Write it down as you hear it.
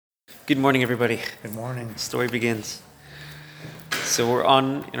Good morning, everybody. Good morning. The story begins. So we're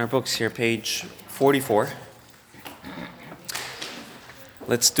on, in our books here, page 44.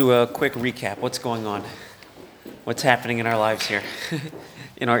 Let's do a quick recap. What's going on? What's happening in our lives here?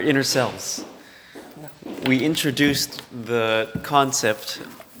 In our inner selves. We introduced the concept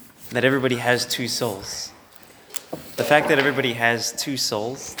that everybody has two souls. The fact that everybody has two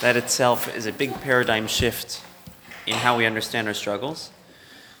souls, that itself is a big paradigm shift in how we understand our struggles.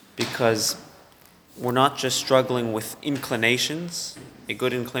 Because we're not just struggling with inclinations, a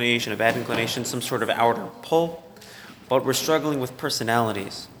good inclination, a bad inclination, some sort of outer pull, but we're struggling with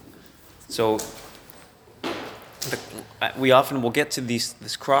personalities. So we often will get to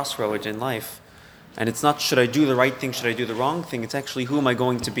this crossroads in life, and it's not should I do the right thing, should I do the wrong thing, it's actually who am I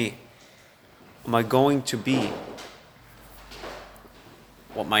going to be? Am I going to be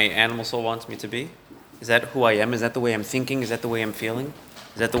what my animal soul wants me to be? Is that who I am? Is that the way I'm thinking? Is that the way I'm feeling?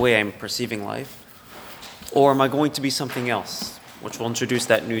 Is that the way I'm perceiving life? Or am I going to be something else? Which we'll introduce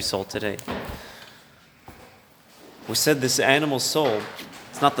that new soul today. We said this animal soul,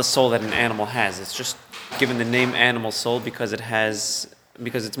 it's not the soul that an animal has. It's just given the name animal soul because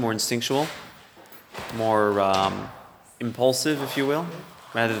it's more instinctual, more impulsive, if you will,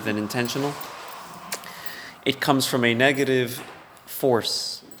 rather than intentional. It comes from a negative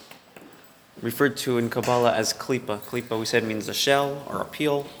force, referred to in Kabbalah as klipa. Klipa, we said, means a shell or a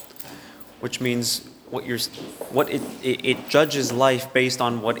peel, which means it judges life based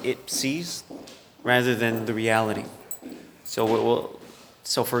on what it sees rather than the reality. So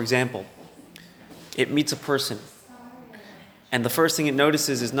for example, it meets a person, and the first thing it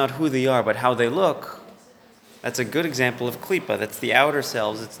notices is not who they are, but how they look. That's a good example of klipa. That's the outer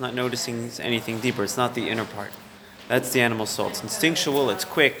selves. It's not noticing anything deeper. It's not the inner part. That's the animal soul. It's instinctual. It's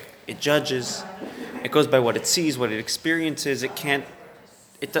quick. It judges. It goes by what it sees, what it experiences. It's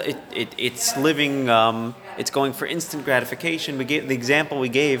living. It's going for instant gratification. The example we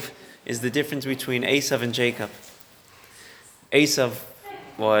gave is the difference between Esav and Jacob. Esav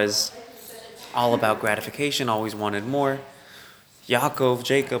was all about gratification, always wanted more.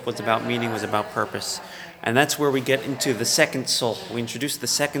 Jacob, was about meaning, was about purpose. And that's where we get into the second soul. We introduce the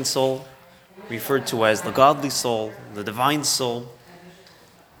second soul, referred to as the godly soul, the divine soul,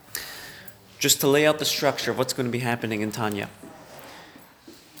 just to lay out the structure of what's going to be happening in Tanya.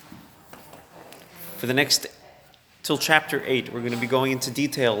 For the next, till chapter 8, we're going to be going into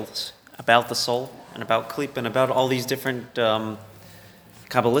details about the soul and about Klip and about all these different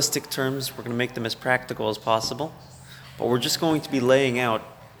Kabbalistic terms. We're going to make them as practical as possible. But we're just going to be laying out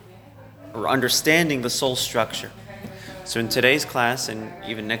or understanding the soul structure. So in today's class, and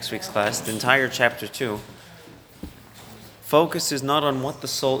even next week's class, the entire chapter 2, focus is not on what the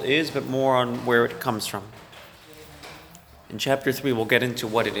soul is, but more on where it comes from. In chapter 3, we'll get into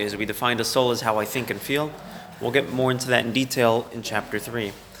what it is. We defined a soul as how I think and feel. We'll get more into that in detail in chapter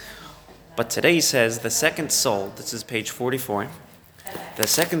 3. But today says the second soul, this is page 44, the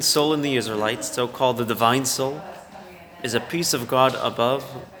second soul in the Israelites, so-called the divine soul, is a piece of God above,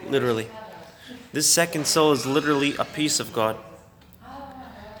 literally. This second soul is literally a piece of God.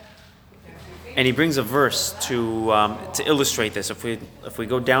 And he brings a verse to illustrate this. If we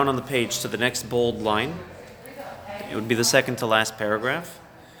go down on the page to the next bold line, it would be the second to last paragraph.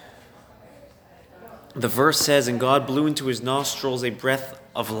 The verse says, "And God blew into his nostrils a breath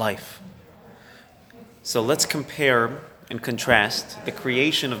of life." So let's compare and contrast the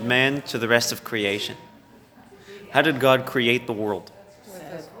creation of man to the rest of creation. How did God create the world? With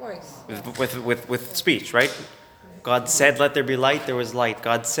his voice. With speech, right? God said, "Let there be light," there was light.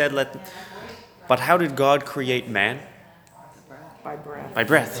 God said, But how did God create man? By breath. By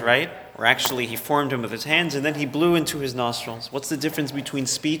breath, right? Or actually, he formed him with his hands, and then he blew into his nostrils. What's the difference between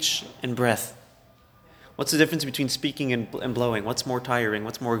speech and breath? What's the difference between speaking and blowing? What's more tiring?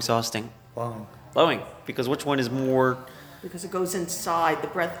 What's more exhausting? Blowing. Blowing. Because which one is more... Because it goes inside the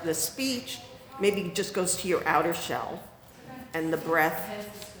breath. The speech maybe just goes to your outer shell, and the breath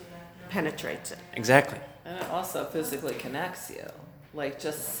penetrates it. Exactly. And it also physically connects you. Like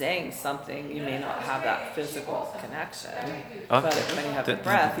just saying something, you may not have that physical connection. But when you have the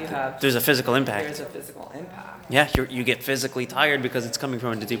breath, you have... There's a physical impact. There's a physical impact. Yeah, you get physically tired because it's coming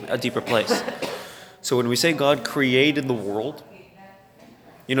from a deeper place. So when we say God created the world,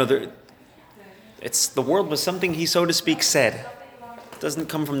 the world was something he, so to speak, said. It doesn't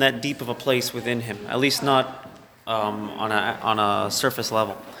come from that deep of a place within him, at least not on a surface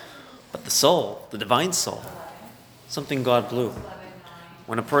level. But the soul, the divine soul, something God blew.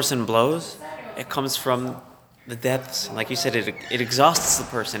 When a person blows, it comes from the depths. Like you said, it exhausts the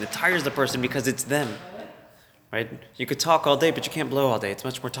person. It tires the person because it's them. right? You could talk all day, but you can't blow all day. It's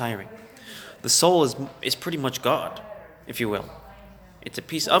much more tiring. The soul is pretty much God, if you will. It's a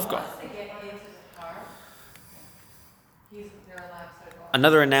piece of God.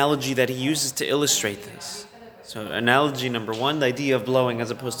 Another analogy that he uses to illustrate this. So analogy number one, the idea of blowing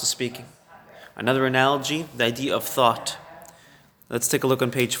as opposed to speaking. Another analogy, the idea of thought. Let's take a look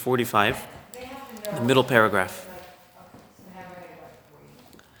on page 45, the middle paragraph.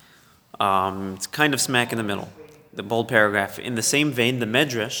 It's kind of smack in the middle, the bold paragraph. In the same vein, the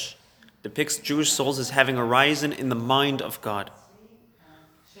Medrash depicts Jewish souls as having arisen in the mind of God.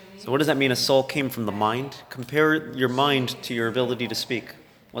 So what does that mean? A soul came from the mind? Compare your mind to your ability to speak.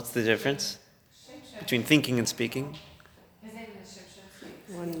 What's the difference between thinking and speaking?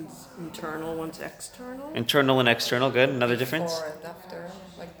 One's internal, one's external. Internal and external, good. Another difference? Before and after,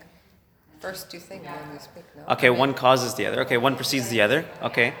 like first you think, then you speak. No? Okay, one causes the other. Okay, one precedes the other.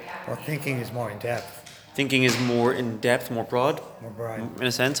 Okay. Well, thinking is more in depth, Thinking is more in depth, more broad, more bright. in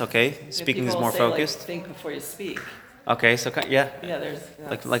a sense. Okay. Speaking is People more say, like, focused. think before you speak. Okay, so yeah, Yeah,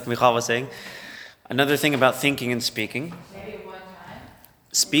 there's like Michal was saying. Another thing about thinking and speaking.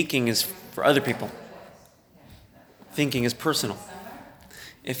 Speaking is for other people. Thinking is personal.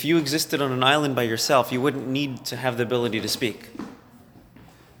 If you existed on an island by yourself, you wouldn't need to have the ability to speak.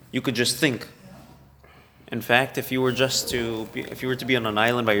 You could just think. In fact, if you were to be on an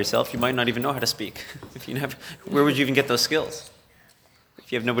island by yourself, you might not even know how to speak. Where would you even get those skills?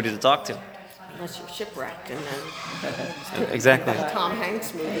 If you have nobody to talk to. Unless you're shipwrecked and then Exactly. the Tom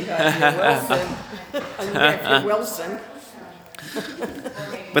Hanks movie. You're Wilson.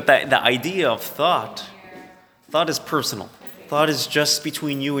 But the idea of thought is personal. Thought is just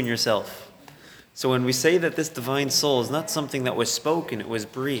between you and yourself. So when we say that this divine soul is not something that was spoken, it was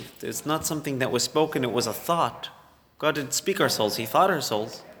breathed. It's not something that was spoken, it was a thought. God didn't speak our souls, He thought our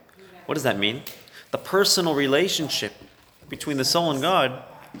souls. What does that mean? The personal relationship between the soul and God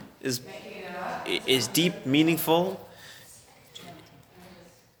is deep, meaningful.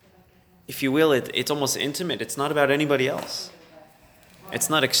 If you will, it's almost intimate. It's not about anybody else. It's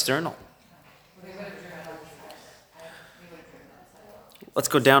not external. Let's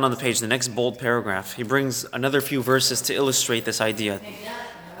go down on the page, the next bold paragraph. He brings another few verses to illustrate this idea.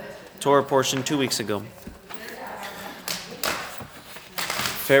 Torah portion 2 weeks ago.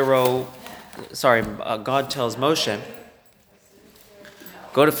 God tells Moshe,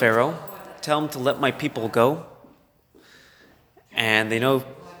 go to Pharaoh, tell him to let my people go. And they know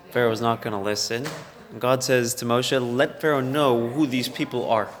Pharaoh's not going to listen. And God says to Moshe, let Pharaoh know who these people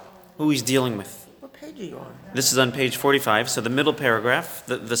are, who he's dealing with. What page are you on? This is on page 45, so the middle paragraph,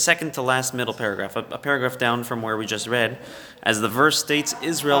 the second to last middle paragraph, a paragraph down from where we just read, as the verse states,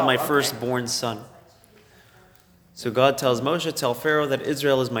 Israel, my firstborn son. So God tells Moshe, tell Pharaoh that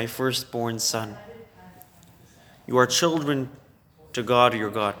Israel is my firstborn son. You are children to God, your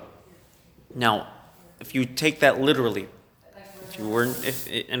God. Now, if you take that literally,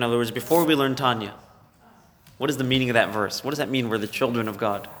 in other words, before we learn Tanya, what is the meaning of that verse? What does that mean, we're the children of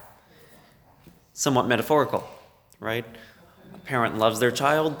God? Somewhat metaphorical, right? A parent loves their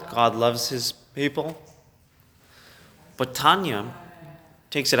child, God loves his people. But Tanya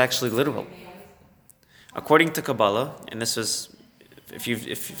takes it actually literal. According to Kabbalah, and this is,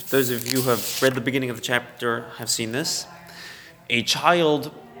 if those of you who have read the beginning of the chapter have seen this,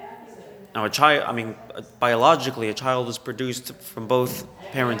 biologically, a child is produced from both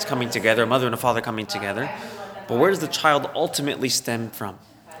parents coming together, a mother and a father coming together. But where does the child ultimately stem from?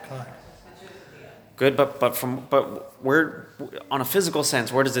 God. Good, but where, on a physical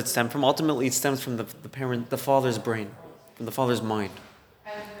sense, where does it stem from? Ultimately, it stems from the father's brain, from the father's mind.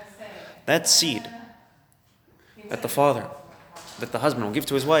 That seed that the husband will give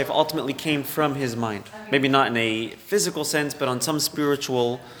to his wife, ultimately came from his mind. Maybe not in a physical sense, but on some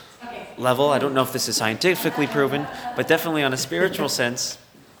spiritual level. I don't know if this is scientifically proven, but definitely on a spiritual sense,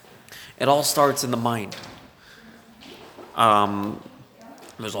 it all starts in the mind.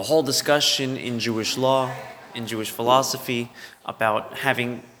 There's a whole discussion in Jewish law, in Jewish philosophy, about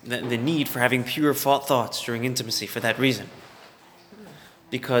having the need for having pure thoughts during intimacy for that reason.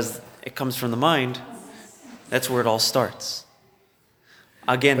 Because it comes from the mind, that's where it all starts.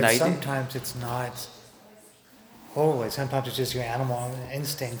 Again, But the idea... sometimes it's not always. Sometimes it's just your animal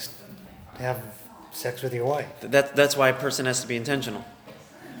instincts to have sex with your wife. That's why a person has to be intentional.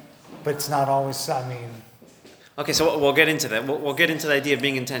 But it's not always, Okay, so we'll get into that. We'll get into the idea of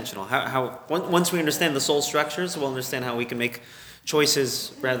being intentional. Once we understand the soul structures, we'll understand how we can make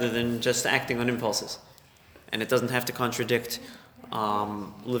choices rather than just acting on impulses. And it doesn't have to contradict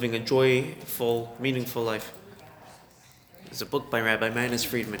living a joyful, meaningful life. There's a book by Rabbi Manis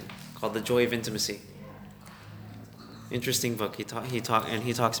Friedman called The Joy of Intimacy. Interesting book. He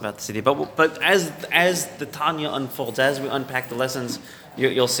talks about the city. But as the Tanya unfolds, as we unpack the lessons,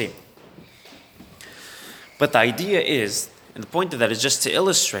 you'll see. But the idea is, and the point of that is just to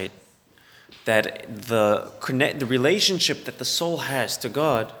illustrate that the relationship that the soul has to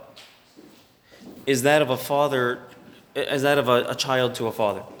God is that of a father, is that of a child to a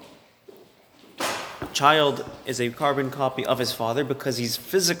father. A child is a carbon copy of his father because he's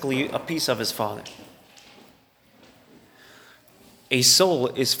physically a piece of his father. A soul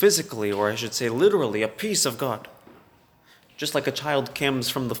is physically, or I should say literally, a piece of God. Just like a child comes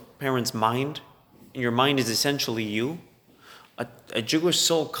from the parent's mind, and your mind is essentially you, a Jewish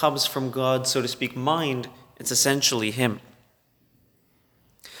soul comes from God, so to speak, mind, it's essentially him.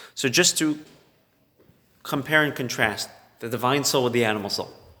 So just to compare and contrast the divine soul with the animal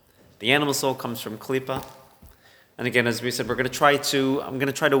soul. The animal soul comes from Ch2a. And again, as we said, I'm going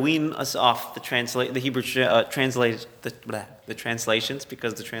to try to wean us off the Hebrew the translations,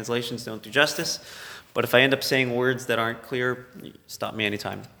 because the translations don't do justice. But if I end up saying words that aren't clear, stop me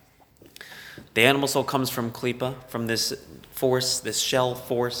anytime. The animal soul comes from Ch2a, from this force, this shell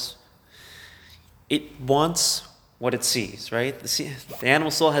force. It wants what it sees, right? The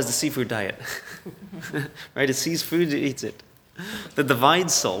animal soul has the seafood diet, right? It sees food, it eats it. The divine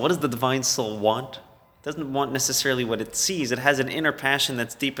soul, what does the divine soul want? It doesn't want necessarily what it sees. It has an inner passion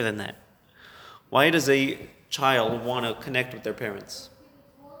that's deeper than that. Why does a child want to connect with their parents?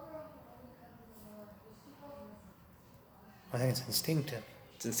 I think it's instinctive.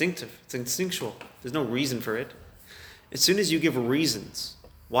 It's instinctive. It's instinctual. There's no reason for it. As soon as you give reasons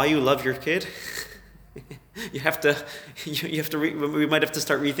why you love your kid, we might have to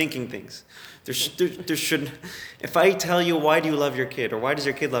start rethinking things. There should, if I tell you why do you love your kid, or why does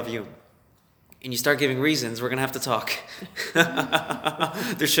your kid love you, and you start giving reasons, we're going to have to talk.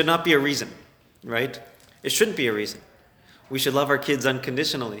 There should not be a reason, right? It shouldn't be a reason. We should love our kids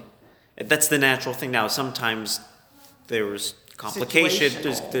unconditionally. That's the natural thing. Now, sometimes there's complication,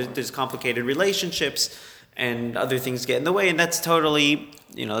 there's complicated relationships, and other things get in the way, and that's totally,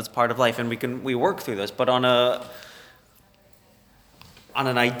 that's part of life, and we work through this. But on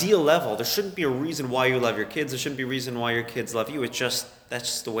an ideal level, there shouldn't be a reason why you love your kids. There shouldn't be a reason why your kids love you. That's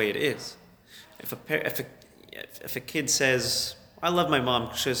just the way it is. If a kid says, "I love my mom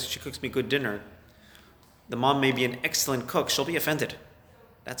because she cooks me good dinner," the mom may be an excellent cook. She'll be offended.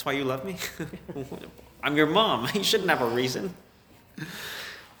 That's why you love me? I'm your mom. You shouldn't have a reason.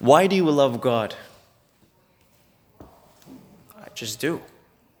 Why do you love God? I just do.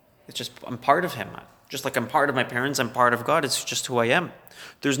 I'm part of Him. Just like I'm part of my parents, I'm part of God. It's just who I am.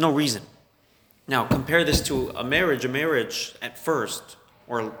 There's no reason. Now, compare this to a marriage. A marriage at first,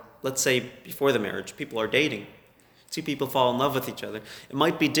 or let's say before the marriage, people are dating. See people fall in love with each other. It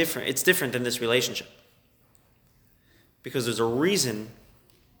might be different. It's different in this relationship. Because there's a reason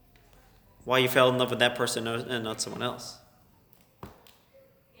why you fell in love with that person and not someone else.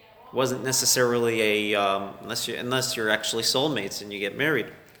 It wasn't necessarily unless you're actually soulmates and you get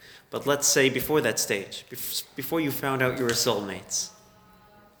married. But let's say before that stage, before you found out you were soulmates.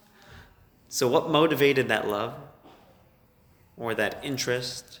 So what motivated that love? Or that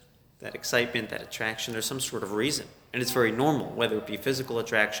interest, that excitement, that attraction? There's some sort of reason. And it's very normal, whether it be physical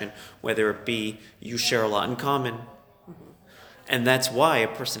attraction, whether it be you share a lot in common. And that's why a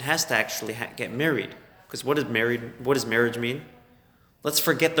person has to actually get married. Because what does marriage mean? Let's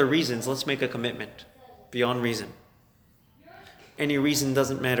forget the reasons. Let's make a commitment beyond reason. Any reason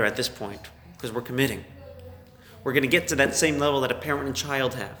doesn't matter at this point because we're committing. We're going to get to that same level that a parent and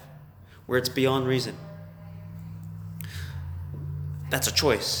child have, where it's beyond reason. That's a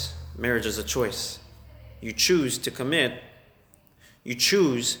choice. Marriage is a choice. You choose to commit. You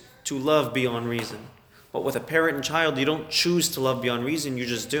choose to love beyond reason. But with a parent and child, you don't choose to love beyond reason, you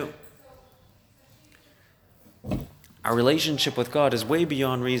just do. Our relationship with God is way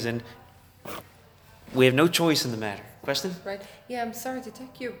beyond reason. We have no choice in the matter. Question? Right. Yeah, I'm sorry to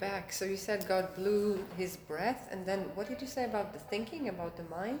take you back. So you said God blew his breath, and then what did you say about the thinking, about the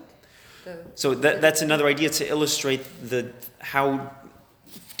mind? So that's another idea to illustrate how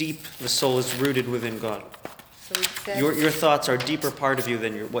deep the soul is rooted within God. So it says, your thoughts are a deeper part of you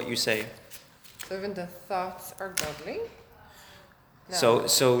than what you say. So even the thoughts are godly? So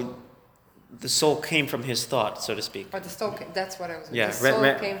No. the soul came from his thought, so to speak. Or the soul, that's what I was. Yeah, the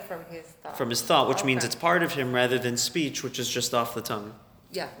soul came from his thought. From his thought, which means Okay. it's part of him rather than speech, which is just off the tongue.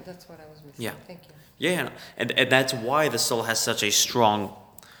 Yeah, that's what I was missing. Yeah. Thank you. Yeah, and that's why the soul has such a strong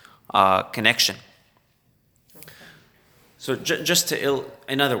connection. Okay. So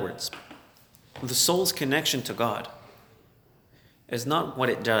in other words, the soul's connection to God is not what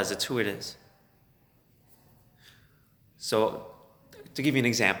it does, it's who it is. So, to give you an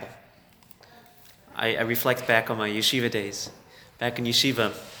example, I reflect back on my yeshiva days. Back in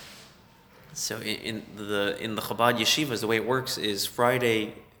yeshiva, so in the Chabad yeshivas, the way it works is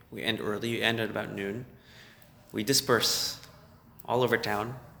Friday we end early, we end at about noon. We disperse all over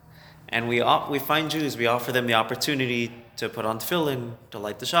town, and we find Jews. We offer them the opportunity to put on tefillin, to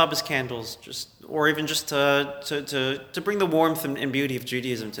light the Shabbos candles, or even just to bring the warmth and beauty of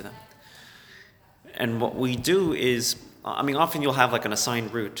Judaism to them. And what we do is, often you'll have like an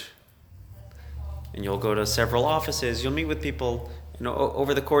assigned route, and you'll go to several offices. You'll meet with people.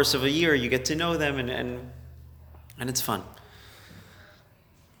 Over the course of a year, you get to know them, and it's fun.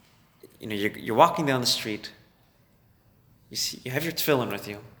 You're walking down the street. You have your tefillin with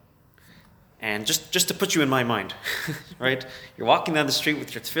you, and just to put you in my mind, right? You're walking down the street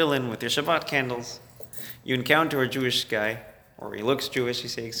with your tefillin, with your Shabbat candles. You encounter a Jewish guy, or he looks Jewish. You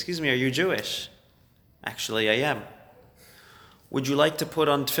say, "Excuse me, are you Jewish?" "Actually, I am." "Would you like to put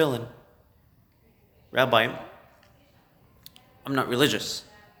on tefillin?" "Rabbi, I'm not religious."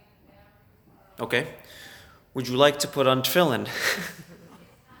 "Okay. Would you like to put on tefillin?"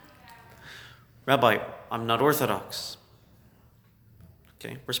 "Rabbi, I'm not Orthodox."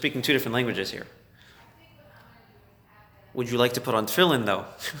 Okay, we're speaking two different languages here. "Would you like to put on tefillin, though?"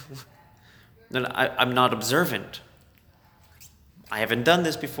 "No, I'm not observant. I haven't done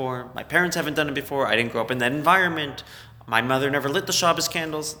this before. My parents haven't done it before. I didn't grow up in that environment. My mother never lit the Shabbos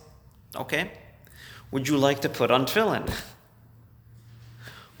candles." "Okay. Would you like to put on tefillin?"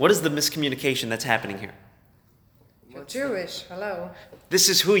 What is the miscommunication that's happening here? You're Jewish, hello. This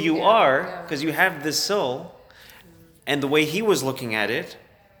is who you are, because you have this soul. And the way he was looking at it,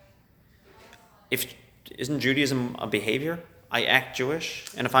 isn't Judaism a behavior? I act Jewish,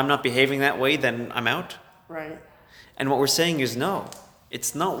 and if I'm not behaving that way, then I'm out. Right. And what we're saying is no.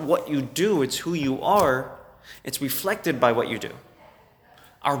 It's not what you do, it's who you are. It's reflected by what you do.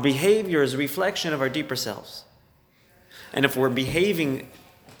 Our behavior is a reflection of our deeper selves. And if we're behaving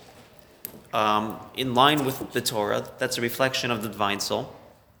in line with the Torah, that's a reflection of the divine soul,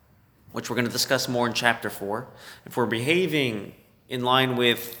 which we're going to discuss more in chapter 4. If we're behaving in line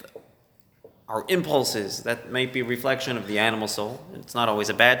with our impulses, that might be a reflection of the animal soul. It's not always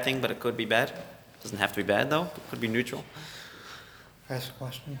a bad thing, but it could be bad. It doesn't have to be bad, though. It could be neutral. Can I ask a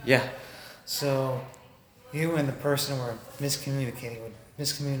question? Yeah. So, you and the person were miscommunicating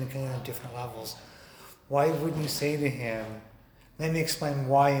on different levels. Why wouldn't you say to him, let me explain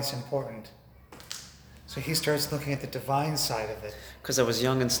why it's important? So he starts looking at the divine side of it. Because I was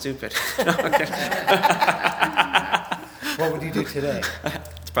young and stupid. What would you do today?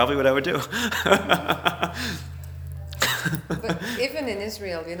 It's probably what I would do. But even in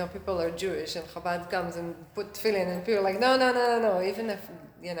Israel, people are Jewish, and Chabad comes and put tefillin, and people are like, no. Even if,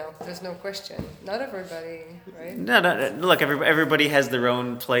 there's no question. Not everybody, right? No. Look, everybody has their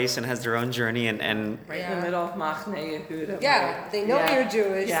own place and has their own journey, and Right in the middle of Machne Yehuda. Yeah, they know you're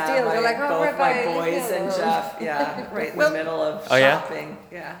Jewish. Yeah, still, they're like, oh, both Rabbi, my boys and Jeff. Yeah, right in the middle of Oh, yeah? shopping.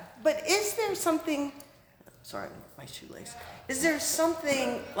 Yeah. But is there something, sorry, my shoelace. Is there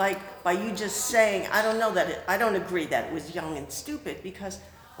something like by you just saying, I don't agree that it was young and stupid, because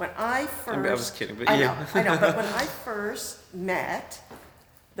when I first... I was kidding, but I yeah. know, but when I first met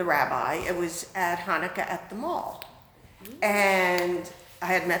the rabbi, it was at Hanukkah at the mall. And I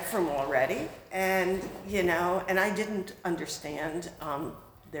had met from already, and I didn't understand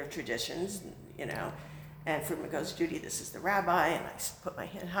their traditions, And Friedman goes, Judy, this is the rabbi, and I put my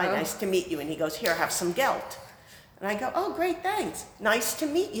hand, hi, nice to meet you. And he goes, here, have some gelt. And I go, oh, great, thanks. Nice to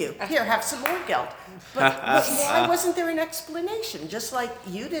meet you. Here, have some more gelt. But why wasn't there an explanation? Just like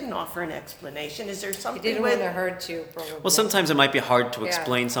you didn't offer an explanation. Is there He something didn't want to hurt you, probably. well, sometimes it might be hard to Yeah.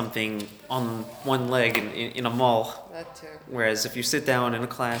 explain something on one leg in a mall. That too. Whereas if you sit down in a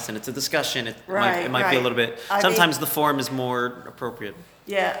class and it's a discussion, it Right, might be a right. little bit. I Sometimes the form is more appropriate.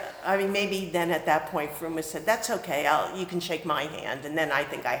 Yeah, I mean, maybe then at that point, Fruma said, that's okay, you can shake my hand. And then I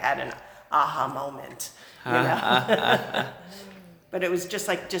think I had an aha moment, But it was just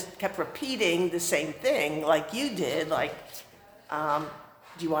kept repeating the same thing like you did, like,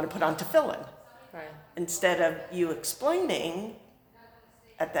 do you want to put on tefillin? Right. Instead of you explaining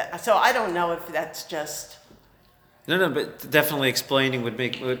at that. So I don't know if that's just... No, but definitely explaining would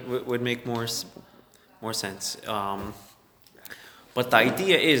make more sense. But the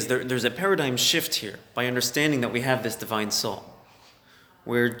idea is there's a paradigm shift here by understanding that we have this divine soul,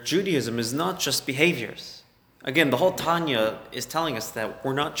 where Judaism is not just behaviors. Again, the whole Tanya is telling us that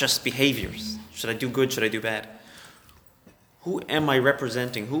we're not just behaviors. Should I do good? Should I do bad? Who am I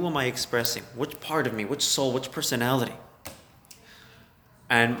representing? Who am I expressing? Which part of me? Which soul? Which personality?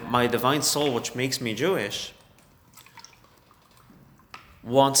 And my divine soul, which makes me Jewish,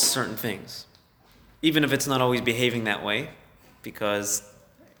 wants certain things, even if it's not always behaving that way, because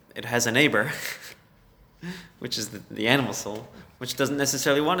it has a neighbor, which is the animal soul, which doesn't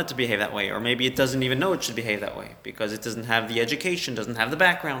necessarily want it to behave that way, or maybe it doesn't even know it should behave that way, because it doesn't have the education, doesn't have the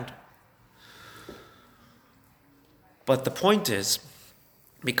background. But the point is,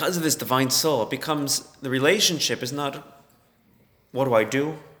 because of this divine soul, it becomes, the relationship is not, what do I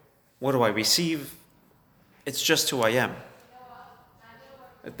do? What do I receive? It's just who I am.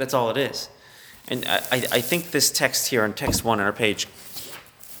 That's all it is. And I think this text here on text 1 on our page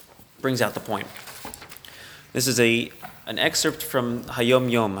brings out the point. This is an excerpt from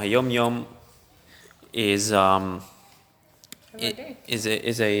Hayom Yom. Hayom Yom is Every day. is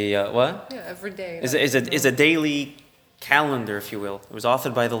a what? Yeah, every day. Is a daily calendar, if you will. It was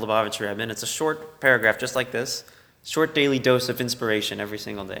authored by the Lubavitcher Rebbe, and it's a short paragraph just like this, short daily dose of inspiration every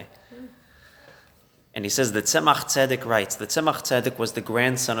single day. And he says that Tzemach Tzedek writes that Tzemach Tzedek was the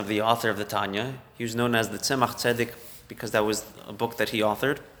grandson of the author of the Tanya. He was known as the Tzemach Tzedek because that was a book that he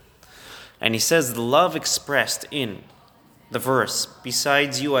authored. And he says the love expressed in the verse,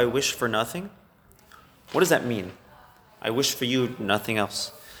 "Besides you I wish for nothing." What does that mean? I wish for you nothing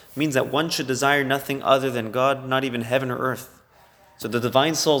else. It means that one should desire nothing other than God, not even heaven or earth. So the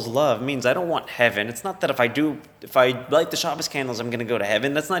divine soul's love means I don't want heaven. It's not that if I light the Shabbos candles, I'm going to go to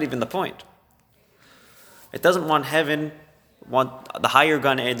heaven. That's not even the point. It doesn't want heaven, want the higher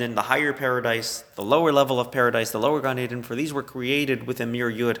Gan Eden, the higher paradise, the lower level of paradise, the lower Gan Eden, for these were created with a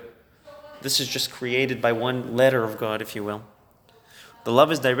mere Yud. This is just created by one letter of God, if you will. The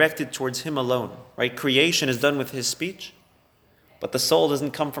love is directed towards Him alone, right? Creation is done with His speech, but the soul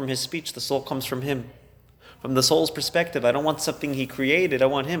doesn't come from His speech, the soul comes from Him. From the soul's perspective, I don't want something He created, I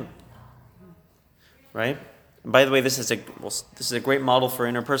want Him. Right? And by the way, this is a great model for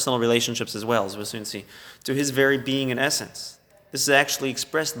interpersonal relationships as well, as we'll soon see. To His very being and essence. This is actually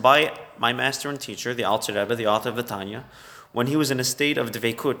expressed by my master and teacher, the Alter Rebbe, the author of the Tanya, when he was in a state of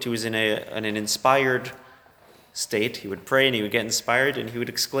dveikut. He was in an inspired state. He would pray and he would get inspired and he would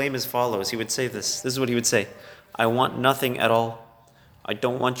exclaim as follows. He would say this. This is what he would say. I want nothing at all. I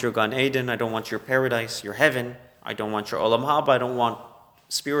don't want your Gan Eden. I don't want your paradise, your heaven. I don't want your Olam Haba. I don't want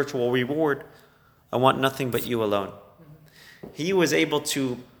spiritual reward. I want nothing but you alone. He was able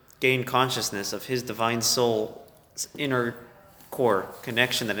to gain consciousness of his divine soul's inner core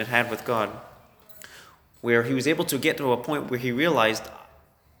connection that it had with God, where he was able to get to a point where he realized,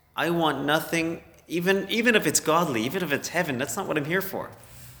 I want nothing, even if it's godly, even if it's heaven, that's not what I'm here for.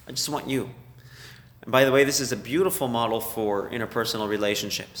 I just want you. And by the way, this is a beautiful model for interpersonal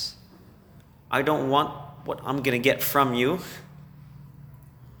relationships. I don't want what I'm going to get from you.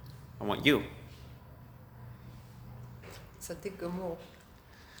 I want you. Tzaddik Gamur.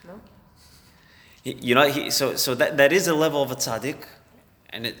 No? You know, so that is a level of a tzaddik,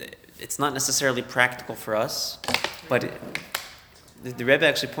 and it's not necessarily practical for us, but the Rebbe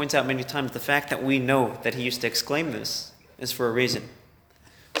actually points out many times the fact that we know that he used to exclaim this is for a reason.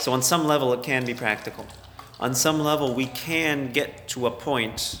 So on some level it can be practical. On some level we can get to a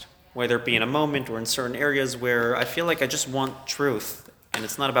point, whether it be in a moment or in certain areas, where I feel like I just want truth, and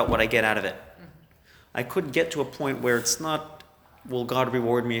it's not about what I get out of it. I could get to a point where it's not, will God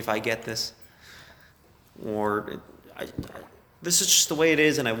reward me if I get this? Or this is just the way it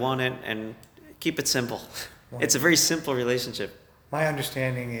is and I want it, and keep it simple. It's a very simple relationship. My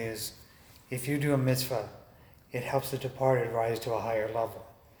understanding is if you do a mitzvah, it helps the departed rise to a higher level.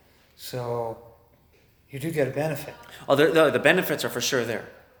 So you do get a benefit. Oh, the benefits are for sure there.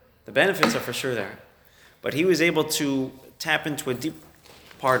 The benefits are for sure there. But he was able to tap into a deep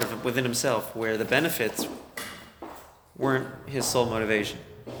part of it within himself where the benefits weren't his sole motivation.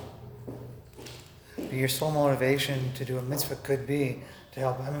 Your sole motivation to do a mitzvah could be to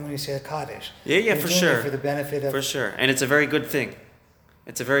help. I mean, when you say a Kaddish. Yeah, you're for doing sure. it for the benefit of. For sure. And it's a very good thing.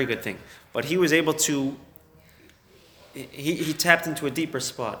 It's a very good thing. But he was able to, he tapped into a deeper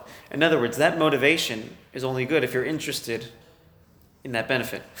spot. In other words, that motivation is only good if you're interested in that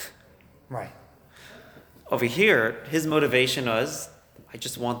benefit. Right. Over here, his motivation was, I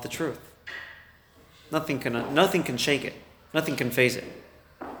just want the truth. Nothing can shake it. Nothing can phase it.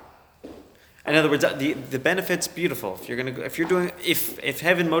 In other words, the benefit's beautiful. If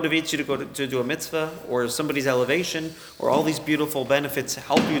heaven motivates you to go to do a mitzvah, or somebody's elevation, or all these beautiful benefits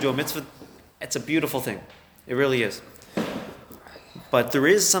help you do a mitzvah, it's a beautiful thing. It really is. But there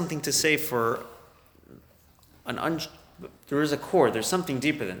is something to say for there is a core. There's something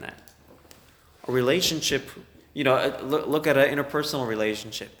deeper than that. A relationship. Look at an interpersonal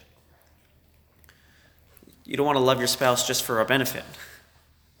relationship. You don't want to love your spouse just for a benefit.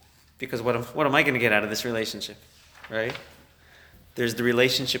 Because what am I going to get out of this relationship, right? There's the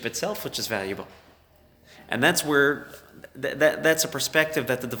relationship itself, which is valuable. And that's where, that's a perspective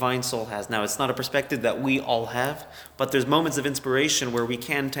that the divine soul has. Now, it's not a perspective that we all have, but there's moments of inspiration where we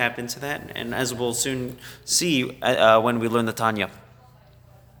can tap into that, and as we'll soon see when we learn the Tanya.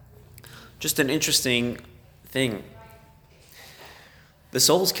 Just an interesting thing. The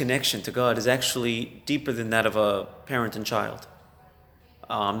soul's connection to God is actually deeper than that of a parent and child.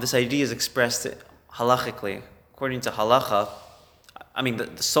 This idea is expressed halachically. According to halacha,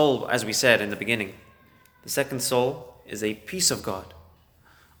 the soul, as we said in the beginning, the second soul is a piece of God.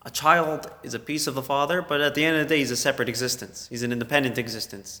 A child is a piece of the father, but at the end of the day, he's a separate existence. He's an independent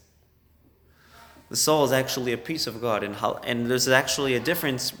existence. The soul is actually a piece of God, and there's actually a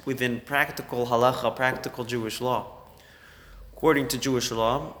difference within practical halacha, practical Jewish law. According to Jewish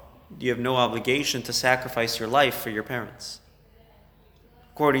law, you have no obligation to sacrifice your life for your parents.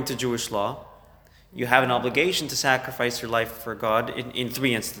 According to Jewish law, you have an obligation to sacrifice your life for God in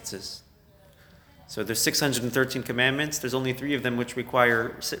 3 instances. So there's 613 commandments. There's only 3 of them which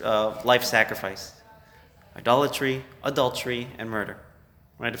require life sacrifice: idolatry, adultery, and murder.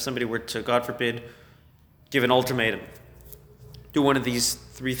 Right? If somebody were to, God forbid, give an ultimatum, do one of these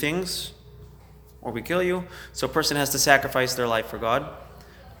 3 things, or we kill you. So a person has to sacrifice their life for God.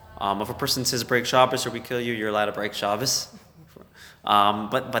 If a person says break Shabbos or we kill you, you're allowed to break Shabbos.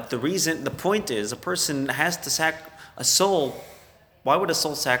 But the point is, a person has to a soul. Why would a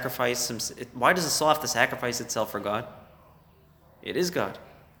soul sacrifice why does a soul have to sacrifice itself for God? It is God.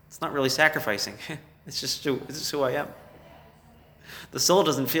 It's not really sacrificing. It's just who I am. The soul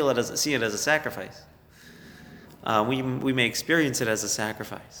doesn't see it as a sacrifice. We may experience it as a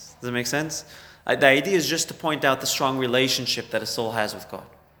sacrifice. Does that make sense? The idea is just to point out the strong relationship that a soul has with God.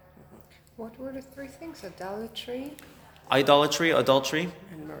 What were the 3 things? Idolatry, adultery,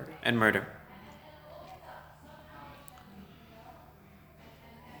 And murder.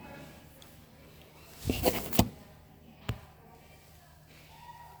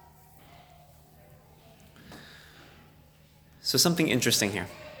 So something interesting here.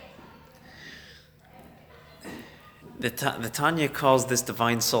 The Tanya calls this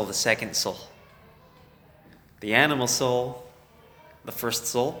divine soul the second soul. The animal soul, the first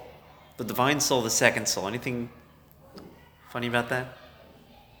soul. The divine soul, the second soul. Anything funny about that?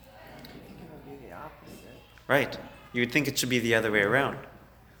 I think it would be the opposite. Right. You would think it should be the other way around.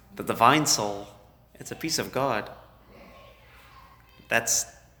 The divine soul, it's a piece of God. That's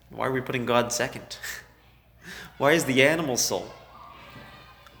why are we putting God second? Why is the animal soul,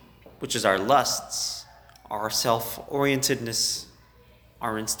 which is our lusts, our self-orientedness,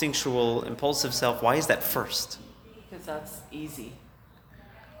 our instinctual, impulsive self, why is that first? Because that's easy.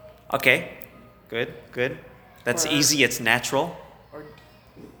 Okay, good. That's Or- easy, it's natural. Or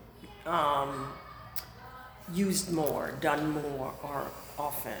used more, done more, or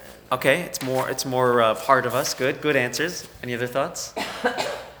often. Okay, it's more part of us. Good answers. Any other thoughts?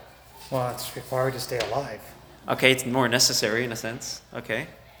 Well, it's required to stay alive. Okay, it's more necessary in a sense. Okay,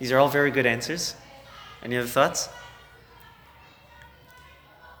 these are all very good answers. Any other thoughts?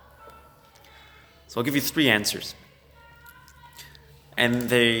 So I'll give you 3 answers. And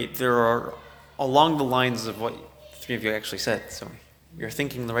there are along the lines of what 3 of you actually said. So you're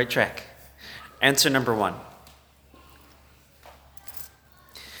thinking the right track. Answer number 1.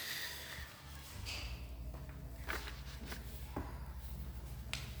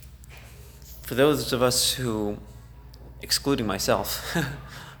 For those of us who, excluding myself,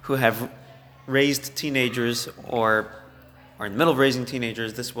 who have raised teenagers or are in the middle of raising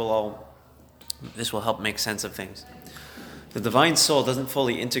teenagers, this will help make sense of things. The divine soul doesn't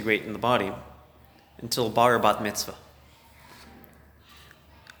fully integrate in the body until bar bat mitzvah.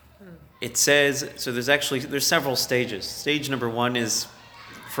 It says, so there's several stages. Stage number 1 is,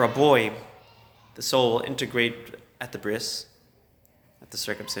 for a boy, the soul will integrate at the bris, at the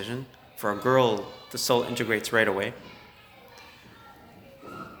circumcision. For a girl, the soul integrates right away.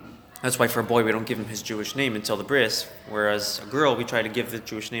 That's why for a boy we don't give him his Jewish name until the bris, whereas a girl we try to give the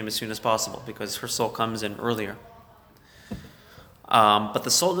Jewish name as soon as possible because her soul comes in earlier. But the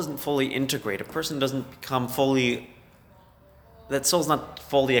soul doesn't fully integrate. A person doesn't become that soul's not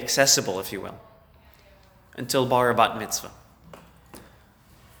fully accessible, if you will, until bar bat mitzvah.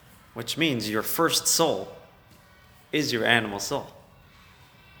 Which means your first soul is your animal soul.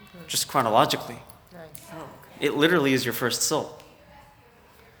 Just chronologically. Nice. It literally is your first soul.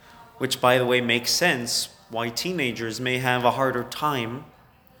 Which, by the way, makes sense why teenagers may have a harder time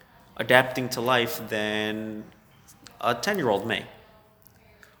adapting to life than a 10-year-old may.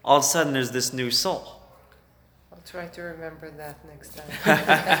 All of a sudden, there's this new soul. I'll try to remember that next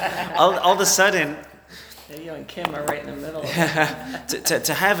time. all of a sudden, You and Kim are right in the middle.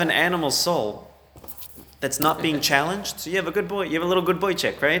 to have an animal soul that's not being challenged. So you have a good boy, you have a little good boy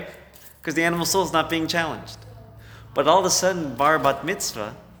chick, right? Because the animal soul is not being challenged. But all of a sudden, bar bat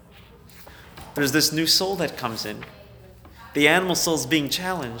mitzvah, there's this new soul that comes in. The animal soul is being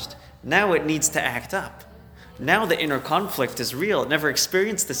challenged. Now it needs to act up. Now the inner conflict is real. It never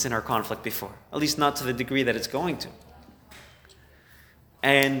experienced this inner conflict before, at least not to the degree that it's going to.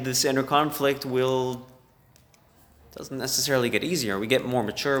 And this inner conflict doesn't necessarily get easier. We get more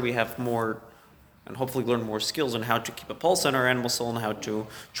mature, we have more, and hopefully learn more skills on how to keep a pulse on our animal soul and how to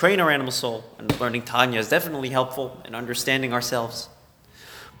train our animal soul. And learning Tanya is definitely helpful in understanding ourselves.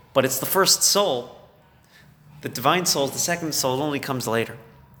 But it's the first soul. The divine soul, the second soul, only comes later.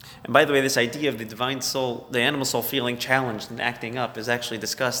 And by the way, this idea of the divine soul, the animal soul feeling challenged and acting up is actually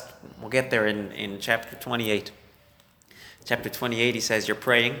discussed. We'll get there in chapter 28. Chapter 28, he says, you're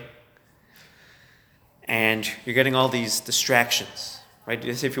praying, and you're getting all these distractions, right?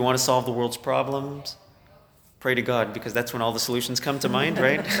 If you want to solve the world's problems, pray to God, because that's when all the solutions come to mind,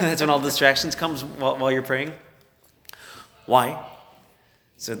 right? That's when all the distractions come while you're praying. Why?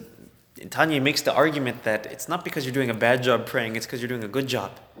 So Tanya makes the argument that it's not because you're doing a bad job praying, it's because you're doing a good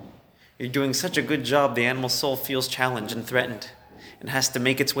job. You're doing such a good job, the animal soul feels challenged and threatened and has to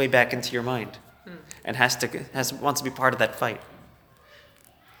make its way back into your mind and wants to be part of that fight.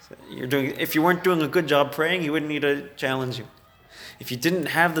 So if you weren't doing a good job praying, you wouldn't need to challenge you. If you didn't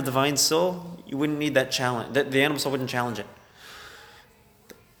have the divine soul, you wouldn't need that challenge. The animal soul wouldn't challenge it.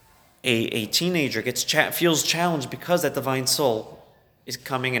 A teenager feels challenged because that divine soul is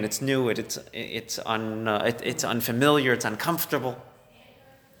coming and it's new, it's unfamiliar, it's uncomfortable.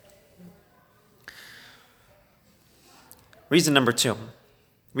 Reason number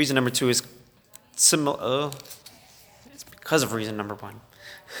two is similar. It's because of reason number one.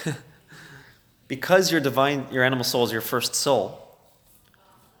 Because your animal soul is your first soul.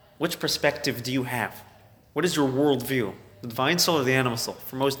 Which perspective do you have? What is your worldview? The divine soul or the animal soul?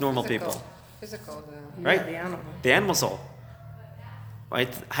 For most normal people, Physical. right? Yeah, the animal. The animal soul.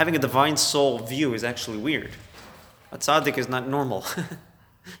 Right? Having a divine soul view is actually weird. A tzaddik is not normal.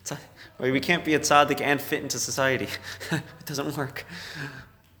 We can't be a tzaddik and fit into society. It doesn't work.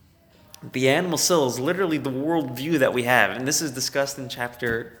 The animal soul is literally the worldview that we have. And this is discussed in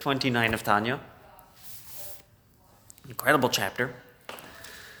chapter 29 of Tanya. Incredible chapter.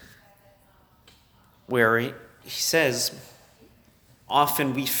 Where he says,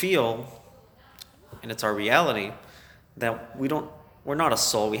 often we feel, and it's our reality, that we're not a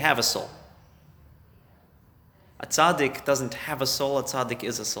soul, we have a soul. A tzaddik doesn't have a soul, a tzaddik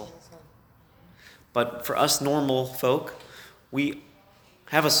is a soul. But for us normal folk, we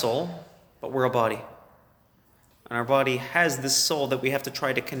have a soul, but we're a body. And our body has this soul that we have to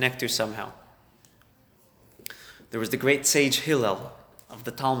try to connect to somehow. There was the great sage Hillel of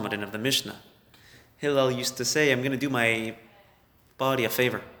the Talmud and of the Mishnah. Hillel used to say, I'm going to do my body a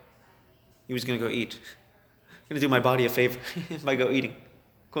favor. He was going to go eat. I'm going to do my body a favor by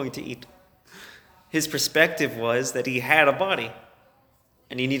going to eat. His perspective was that he had a body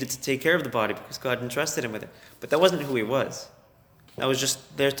and he needed to take care of the body because God entrusted him with it. But that wasn't who he was. That was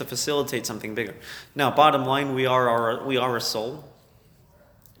just there to facilitate something bigger. Now, bottom line, we are a soul.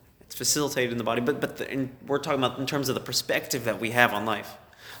 It's facilitated in the body, but we're talking about in terms of the perspective that we have on life.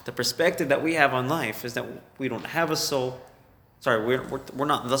 The perspective that we have on life is that we don't have a soul. Sorry, we're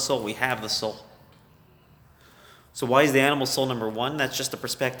not the soul, we have the soul. So why is the animal soul number one? That's just the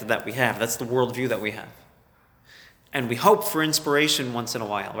perspective that we have. That's the worldview that we have. And we hope for inspiration once in a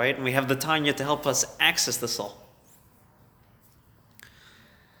while, right? And we have the Tanya to help us access the soul.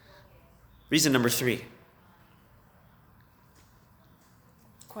 Reason number three.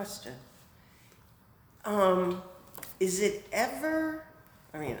 Question. Is it ever,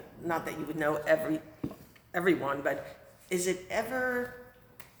 I mean, not that you would know everyone, but is it ever,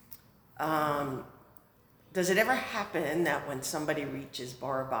 does it ever happen that when somebody reaches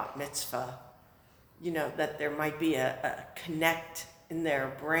bar bat mitzvah, that there might be a connect in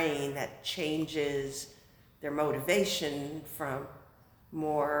their brain that changes their motivation from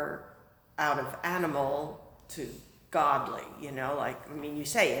more out of animal to godly, you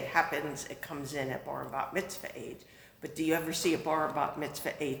say it happens, it comes in at bar bat mitzvah age, but do you ever see a bar bat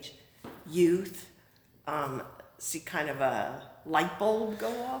mitzvah age youth see kind of a light bulb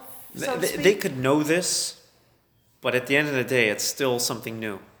go off? So to speak? They could know this, but at the end of the day, it's still something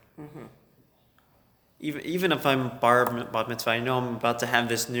new. Mm-hmm. Even if I'm bar bat mitzvah, I know I'm about to have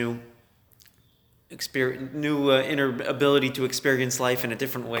this new inner ability to experience life in a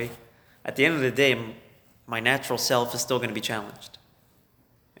different way. At the end of the day, my natural self is still going to be challenged.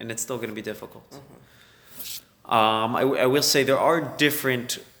 And it's still going to be difficult. Mm-hmm. I will say there are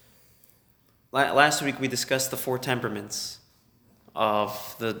different. Last week we discussed the 4 temperaments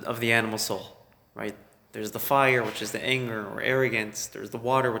of the animal soul, right? There's the fire, which is the anger or arrogance. There's the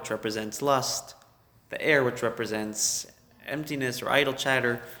water, which represents lust. The air, which represents emptiness or idle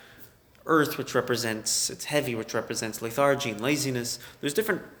chatter. Earth, which represents, it's heavy, which represents lethargy and laziness. There's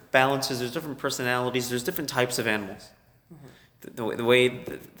different balances, there's different personalities, there's different types of animals. The way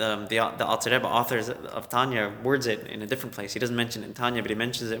the Alter Rebbe, authors of Tanya, words it in a different place. He doesn't mention it in Tanya, but he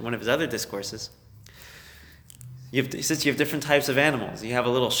mentions it in one of his other discourses. He says you have different types of animals. You have a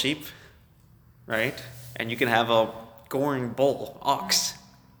little sheep, right? And you can have a goring bull, ox.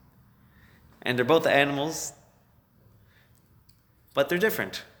 And they're both animals, but they're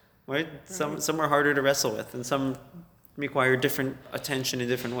different, right? Some are harder to wrestle with, and some require different attention in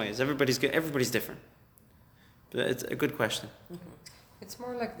different ways. Everybody's different. But it's a good question. It's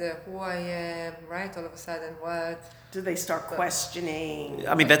more like the who I am, right? All of a sudden, what? Do they start questioning?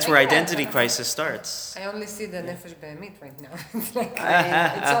 I mean, that's where identity crisis starts. I only see the nefesh be'emit right now. It's like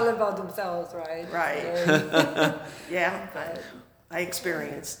it's all about themselves, right? Right. Yeah, I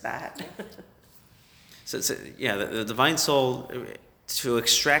experienced that. So yeah, the divine soul, to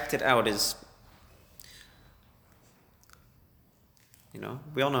extract it out is,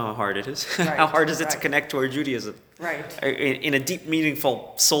 we all know how hard it is. Right, How hard is it to right. connect to our Judaism? Right. In a deep,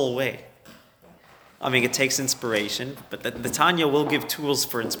 meaningful soul way. I mean, it takes inspiration, but the Tanya will give tools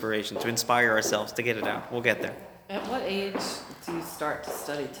for inspiration, to inspire ourselves, to get it out. We'll get there. At what age do you start to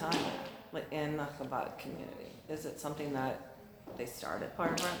study Tanya, like in the Chabad community? Is it something that they start at Bar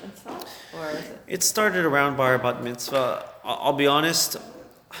Bat Mitzvah, or is it? It started around Bar Bat Mitzvah. I'll be honest,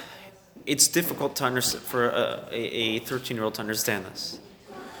 it's difficult to for a 13-year-old to understand this.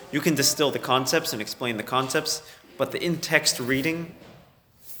 You can distill the concepts and explain the concepts, but the in-text reading...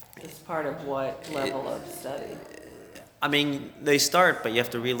 It's part of what level of study? I mean, they start, but you have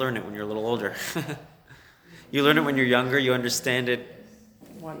to relearn it when you're a little older. You learn it when you're younger, you understand it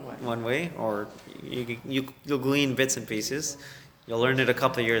one way, or you'll glean bits and pieces. You'll learn it a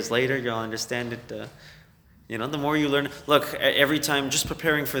couple of years later, you'll understand it... the more you learn... Look, every time, just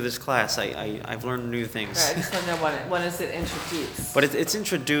preparing for this class, I've learned new things. Right, I just want to know when is it introduced? But it's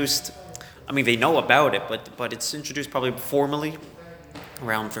introduced... I mean, they know about it, but it's introduced probably formally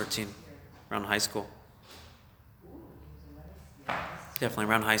around 13, around high school. Definitely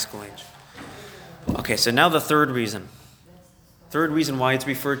around high school age. Okay, so now the third reason. Third reason why it's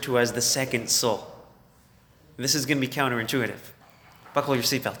referred to as the second soul. This is going to be counterintuitive. Buckle your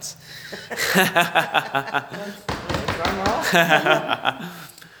seatbelts.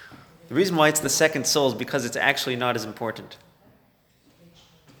 The reason why it's the second soul is because it's actually not as important.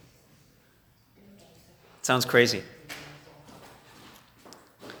 It sounds crazy.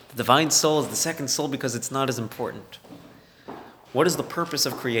 The divine soul is the second soul because it's not as important. What is the purpose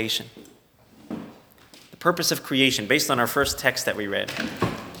of creation? The purpose of creation, based on our first text that we read,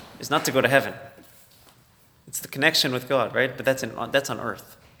 is not to go to heaven. It's the connection with God, right? But that's on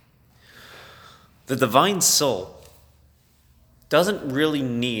earth. The divine soul doesn't really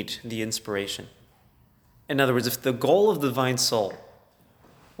need the inspiration. In other words, if the goal of the divine soul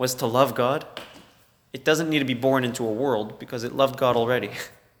was to love God, it doesn't need to be born into a world because it loved God already.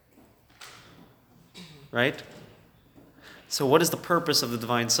 Right? So what is the purpose of the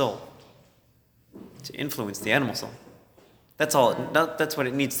divine soul? To influence the animal soul. That's all. That's what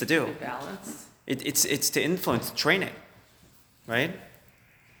it needs to do. Balance. It's to influence, to train it, right?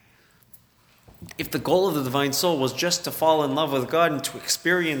 If the goal of the divine soul was just to fall in love with God and to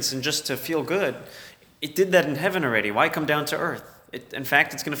experience and just to feel good, it did that in heaven already. Why come down to earth? In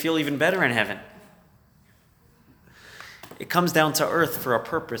fact, it's going to feel even better in heaven. It comes down to earth for a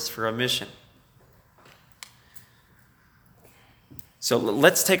purpose, for a mission. So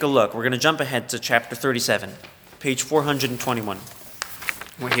let's take a look. We're going to jump ahead to chapter 37, page 421.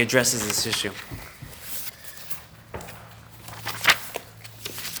 Where he addresses this issue.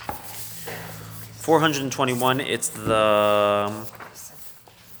 (421). It's the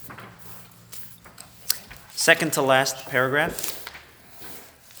second to last paragraph.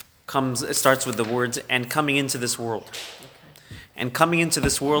 It starts with the words, "and coming into this world." And coming into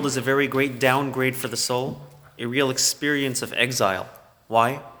this world is a very great downgrade for the soul, a real experience of exile.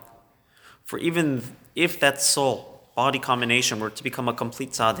 Why? For even if that soul, body combination, were to become a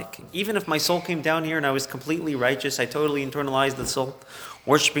complete tzaddik, even if my soul came down here and I was completely righteous, I totally internalized the soul,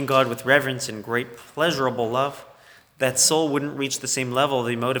 worshiping God with reverence and great pleasurable love, that soul wouldn't reach the same level of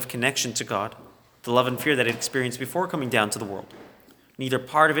the emotive connection to God, the love and fear that it experienced before coming down to the world. Neither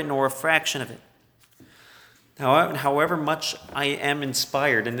part of it nor a fraction of it. However much I am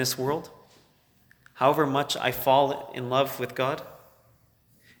inspired in this world, however much I fall in love with God,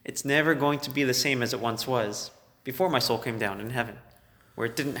 it's never going to be the same as it once was before my soul came down in heaven, where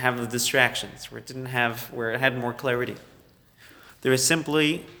it didn't have the distractions, where it had more clarity. There is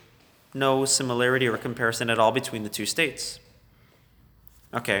simply no similarity or comparison at all between the two states.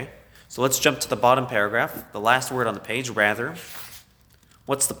 Okay, so let's jump to the bottom paragraph, the last word on the page, rather.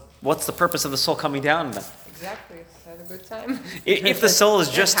 What's the purpose of the soul coming down then? Exactly. Had a good time. If the soul is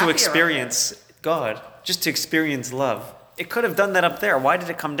just to happier. experience God, just to experience love, it could have done that up there. Why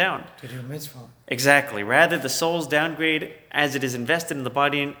did it come down? To do a mitzvah. Exactly. Rather, the soul's downgrade as it is invested in the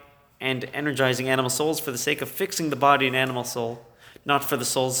body and energizing animal souls for the sake of fixing the body and animal soul, not for the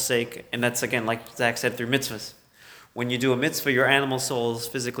soul's sake. And that's, again, like Zach said, through mitzvahs. When you do a mitzvah, your animal soul is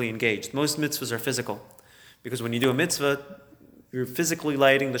physically engaged. Most mitzvahs are physical. Because when you do a mitzvah, you're physically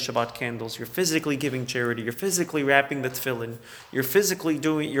lighting the Shabbat candles, you're physically giving charity, you're physically wrapping the tefillin, you're physically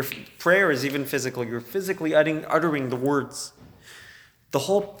doing, your prayer is even physical, you're physically uttering the words.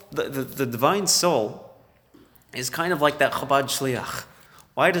 The divine soul is kind of like that Chabad Shliach.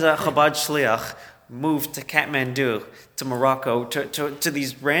 Why does that Chabad Shliach move to Kathmandu, to Morocco, to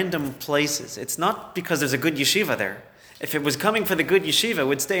these random places? It's not because there's a good yeshiva there. If it was coming for the good yeshiva, it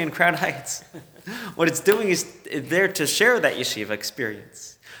would stay in Crown Heights. What it's doing is there to share that yeshiva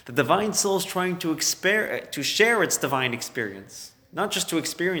experience. The divine soul is trying to share its divine experience, not just to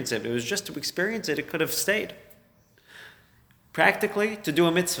experience it. If it was just to experience it, it could have stayed. Practically, to do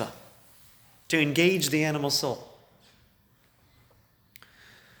a mitzvah, to engage the animal soul.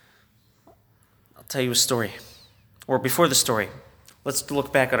 I'll tell you a story. Or before the story, let's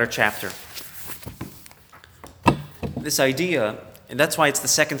look back at our chapter. This idea, and that's why it's the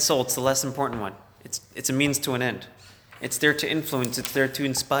second soul, it's the less important one. It's a means to an end. It's there to influence, it's there to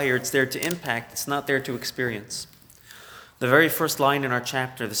inspire, it's there to impact, it's not there to experience. The very first line in our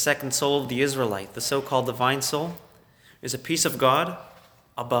chapter, the second soul of the Israelite, the so-called divine soul, is a piece of God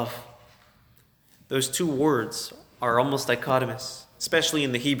above. Those two words are almost dichotomous, especially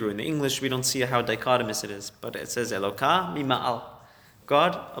in the Hebrew. In the English, we don't see how dichotomous it is, but it says Eloka mima'al,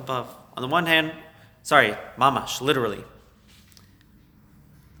 God above. On the one hand, mamash, literally.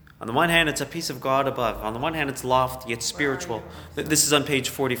 On the one hand, it's a piece of God above. On the one hand, it's lofty, it's spiritual. This is on page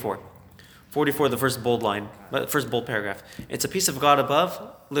 44. 44, the first bold paragraph. It's a piece of God above,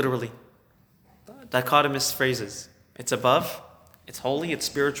 literally. Dichotomous phrases. It's above, it's holy, it's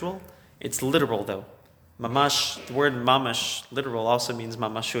spiritual, it's literal though. Mamash, the word mamash, literal, also means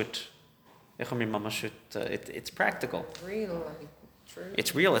mamashut. It's practical. Real, true.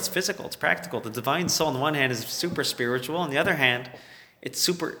 It's real, it's physical, it's practical. The divine soul on the one hand is super spiritual, on the other hand, it's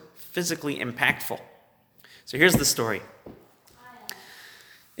super physically impactful. So here's the story.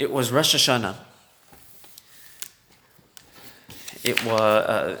 It was Rosh Hashanah. It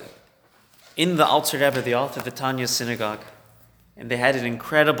was in the Alter Rebbe, the author of the Tanya synagogue, and they had an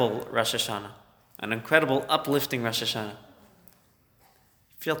incredible Rosh Hashanah, an incredible uplifting Rosh Hashanah.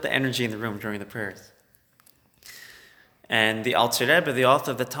 You felt the energy in the room during the prayers. And the Alter Rebbe, the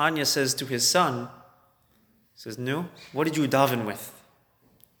author of the Tanya, says to his son, says, "No, what did you daven with?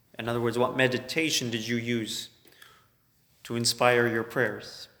 In other words, what meditation did you use to inspire your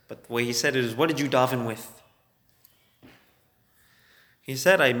prayers?" But the way he said it is, what did you daven with? He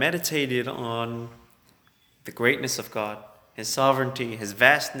said, I meditated on the greatness of God, His sovereignty, His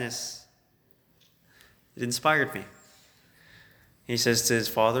vastness. It inspired me. He says to his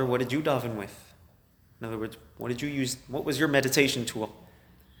father, what did you daven with? In other words, what did you use? What was your meditation tool?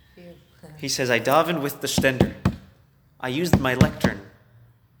 He says, I davened with the stender. I used my lectern.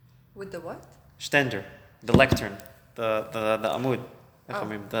 With the what? Stender, the lectern, the amud, A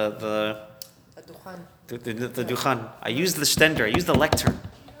duchan. the duchan. I used the stender, I used the lectern.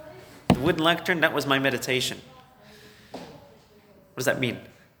 The wooden lectern, that was my meditation. What does that mean?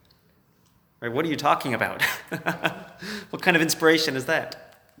 Right, what are you talking about? What kind of inspiration is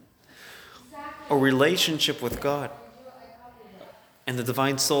that? A relationship with God. And the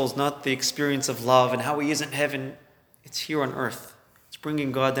divine soul is not the experience of love and how He is in heaven. It's here on earth. It's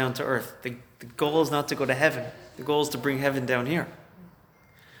bringing God down to earth. The goal is not to go to heaven. The goal is to bring heaven down here.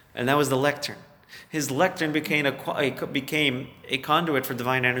 And that was the lectern. His lectern became a conduit for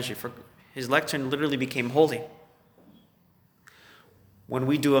divine energy. His lectern literally became holy. When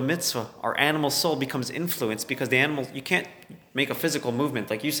we do a mitzvah, our animal soul becomes influenced because the animal, you can't make a physical movement.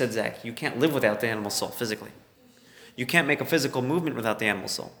 Like you said, Zach, you can't live without the animal soul physically. You can't make a physical movement without the animal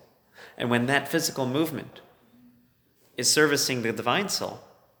soul. And when that physical movement is servicing the divine soul,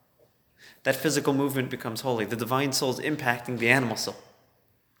 that physical movement becomes holy. The divine soul is impacting the animal soul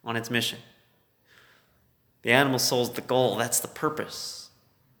on its mission. The animal soul is the goal, that's the purpose.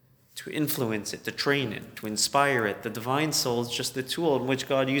 to influence it, to train it, to inspire it. The divine soul is just the tool in which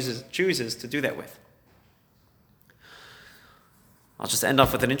God chooses to do that with. I'll just end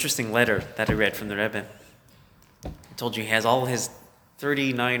off with an interesting letter that I read from the Rebbe. I told you he has all his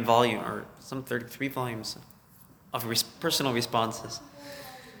 39 volumes, or some 33 volumes of personal responses.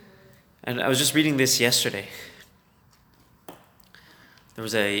 And I was just reading this yesterday. There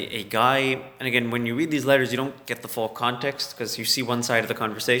was a guy, and again, when you read these letters, you don't get the full context because you see one side of the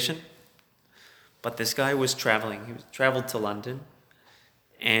conversation. But this guy was traveling. He traveled to London,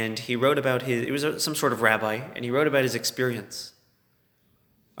 and he wrote about he was some sort of rabbi, and he wrote about his experience.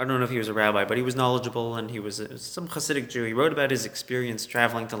 I don't know if he was a rabbi, but he was knowledgeable, and he was some Hasidic Jew. He wrote about his experience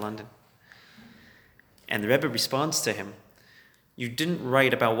traveling to London. And the Rebbe responds to him, you didn't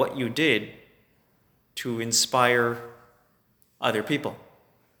write about what you did to inspire other people.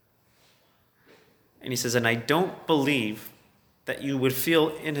 And he says, and I don't believe that you would feel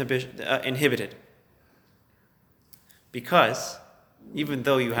inhibited. Because even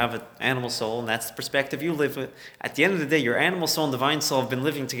though you have an animal soul, and that's the perspective you live with, at the end of the day, your animal soul and divine soul have been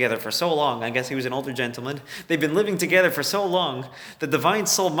living together for so long. I guess he was an older gentleman. They've been living together for so long. The divine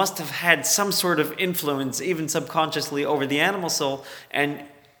soul must have had some sort of influence, even subconsciously, over the animal soul. And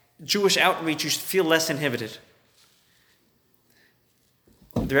Jewish outreach, you should feel less inhibited.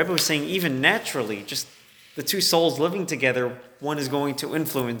 The Rebbe was saying, even naturally, just the two souls living together, one is going to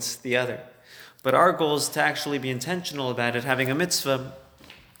influence the other. But our goal is to actually be intentional about it, having a mitzvah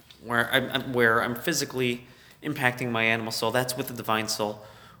where I'm physically impacting my animal soul. That's with the divine soul,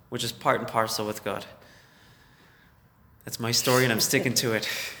 which is part and parcel with God. That's my story, and I'm sticking to it.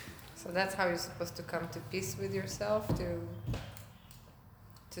 So that's how you're supposed to come to peace with yourself,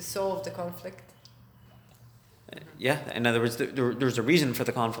 to solve the conflict. Yeah, in other words, there's a reason for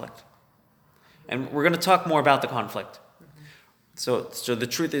the conflict. And we're going to talk more about the conflict. So the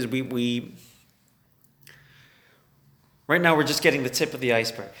truth is we right now we're just getting the tip of the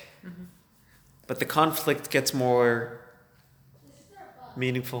iceberg. But the conflict gets more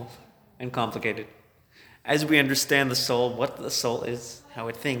meaningful and complicated. As we understand the soul, what the soul is, how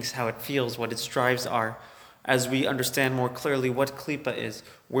it thinks, how it feels, what its drives are, as we understand more clearly what Ch2a is,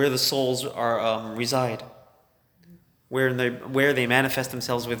 where the souls are reside, where they manifest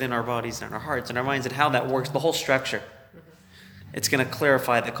themselves within our bodies and our hearts and our minds, and how that works, the whole structure. It's going to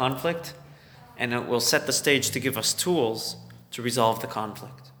clarify the conflict, and it will set the stage to give us tools to resolve the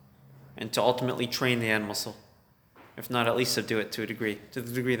conflict and to ultimately train the animal soul. If not, at least subdue it to the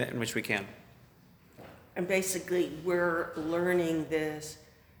degree that in which we can. And basically, we're learning this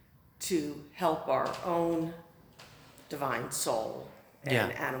to help our own divine soul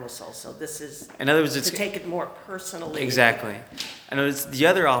and animal soul. So this is, in other words, it's to take it more personally. Exactly. And it's the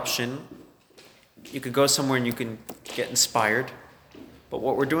other option. You could go somewhere and you can get inspired. But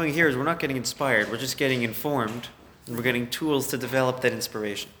what we're doing here is we're not getting inspired. We're just getting informed, and we're getting tools to develop that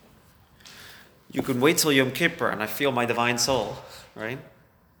inspiration. You can wait till Yom Kippur and I feel my divine soul, right?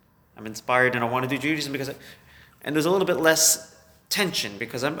 I'm inspired and I want to do Judaism and there's a little bit less tension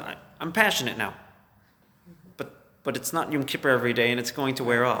because I'm passionate now. But it's not Yom Kippur every day, and it's going to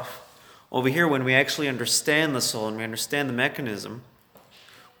wear off. Over here, when we actually understand the soul and we understand the mechanism,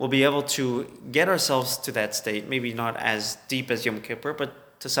 we'll be able to get ourselves to that state, maybe not as deep as Yom Kippur,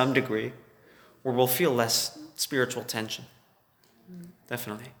 but to some degree, where we'll feel less spiritual tension.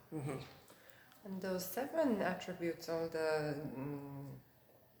 Definitely. Mm-hmm. And those 7 attributes, all the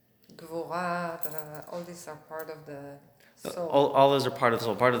Gvura, all these are part of the soul. All those are part of the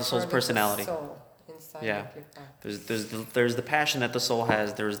soul, part of the soul's Part of personality. The soul inside Yeah. the Ch2a. There's the passion that the soul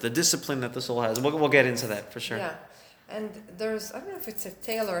has. There's the discipline that the soul has. We'll get into that for sure. Yeah. And there's, I don't know if it's a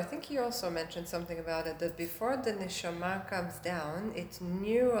Taylor, I think you also mentioned something about it, that before the neshama comes down, it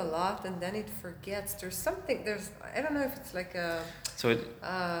knew a lot and then it forgets. I don't know if it's like a... So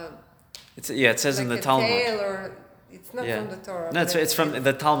it says like in the a Talmud. Taylor, it's not from the Torah. No, but it's from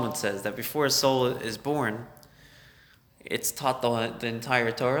the Talmud says that before a soul is born, it's taught the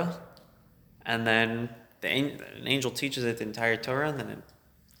entire Torah, and then an angel teaches it the entire Torah, and then it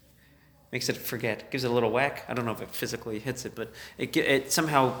makes it forget, gives it a little whack. I don't know if it physically hits it, but it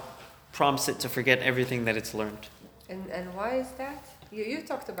somehow prompts it to forget everything that it's learned. And why is that? You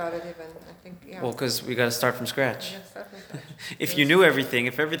talked about it even, I think, yeah. Well, because we got to start from scratch. Yeah, start from scratch. If you knew everything,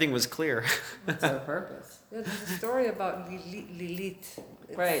 if everything was clear. What's our purpose? Yeah, there's a story about Lilith.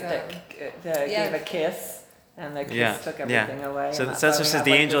 It's, Right, that gave a kiss, and the kiss took everything away. So and that's why what we says have,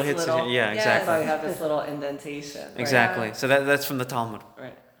 the like, angel this hits little, it. Yeah, Yes. That's why exactly. we have this little indentation. Right? Exactly. Yeah. So that's from the Talmud.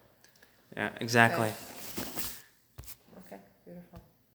 Right. Yeah, exactly. Okay.